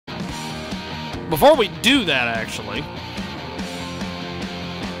Before we do that, actually,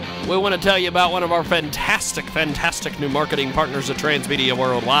 we want to tell you about one of our fantastic new marketing partners at Transmedia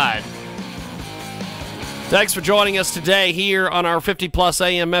Worldwide. Thanks for joining us today here on our 50-plus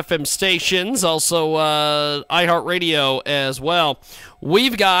AM FM stations, also iHeartRadio as well.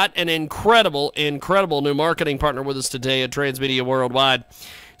 We've got an incredible new marketing partner with us today at Transmedia Worldwide.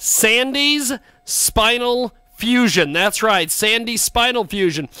 Sandy's Spinal Fusion. That's right, Sandy's Spinal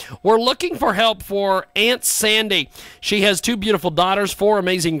Fusion. We're looking for help for Aunt Sandy. She has 2 beautiful daughters, 4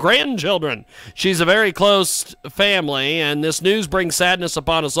 amazing grandchildren. She's a very close family, and this news brings sadness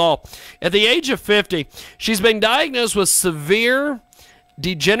upon us all. At the age of 50, she's been diagnosed with severe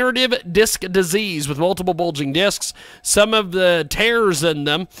degenerative disc disease with multiple bulging discs, some of the tears in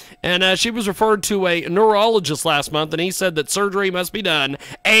them, and she was referred to a neurologist last month, and he said that surgery must be done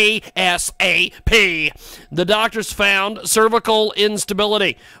ASAP. The doctors found cervical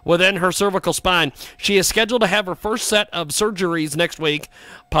instability within her cervical spine. She is scheduled to have her first set of surgeries next week,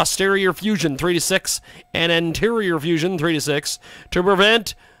 posterior fusion 3 to 6 and anterior fusion 3 to 6, to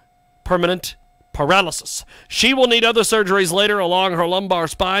prevent permanent paralysis. She will need other surgeries later along her lumbar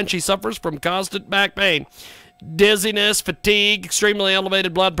spine. She suffers from constant back pain, dizziness, fatigue, extremely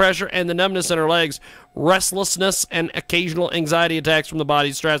elevated blood pressure, and the numbness in her legs, restlessness, and occasional anxiety attacks from the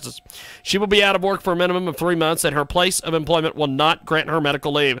body's stresses. She will be out of work for a minimum of 3 months, and her place of employment will not grant her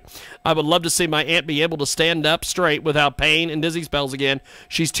medical leave. I would love to see my aunt be able to stand up straight without pain and dizzy spells again.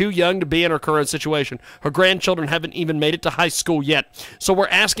 She's too young to be in her current situation. Her grandchildren haven't even made it to high school yet. So we're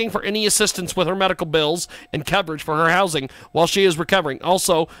asking for any assistance with her medical bills and coverage for her housing while she is recovering.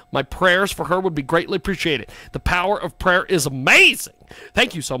 Also, my prayers for her would be greatly appreciated. The power of prayer is amazing.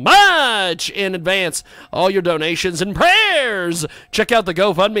 Thank you so much in advance. All your donations and prayers. Check out the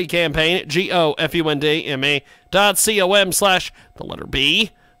GoFundMe campaign at GoFundMe.com/the letter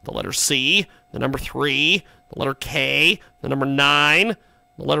B, the letter C, the number 3, the letter K, the number 9,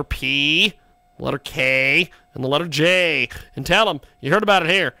 the letter P, the letter K, and the letter J. And tell them you heard about it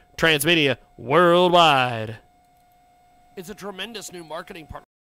here. Transmedia Worldwide. It's a tremendous new marketing partner.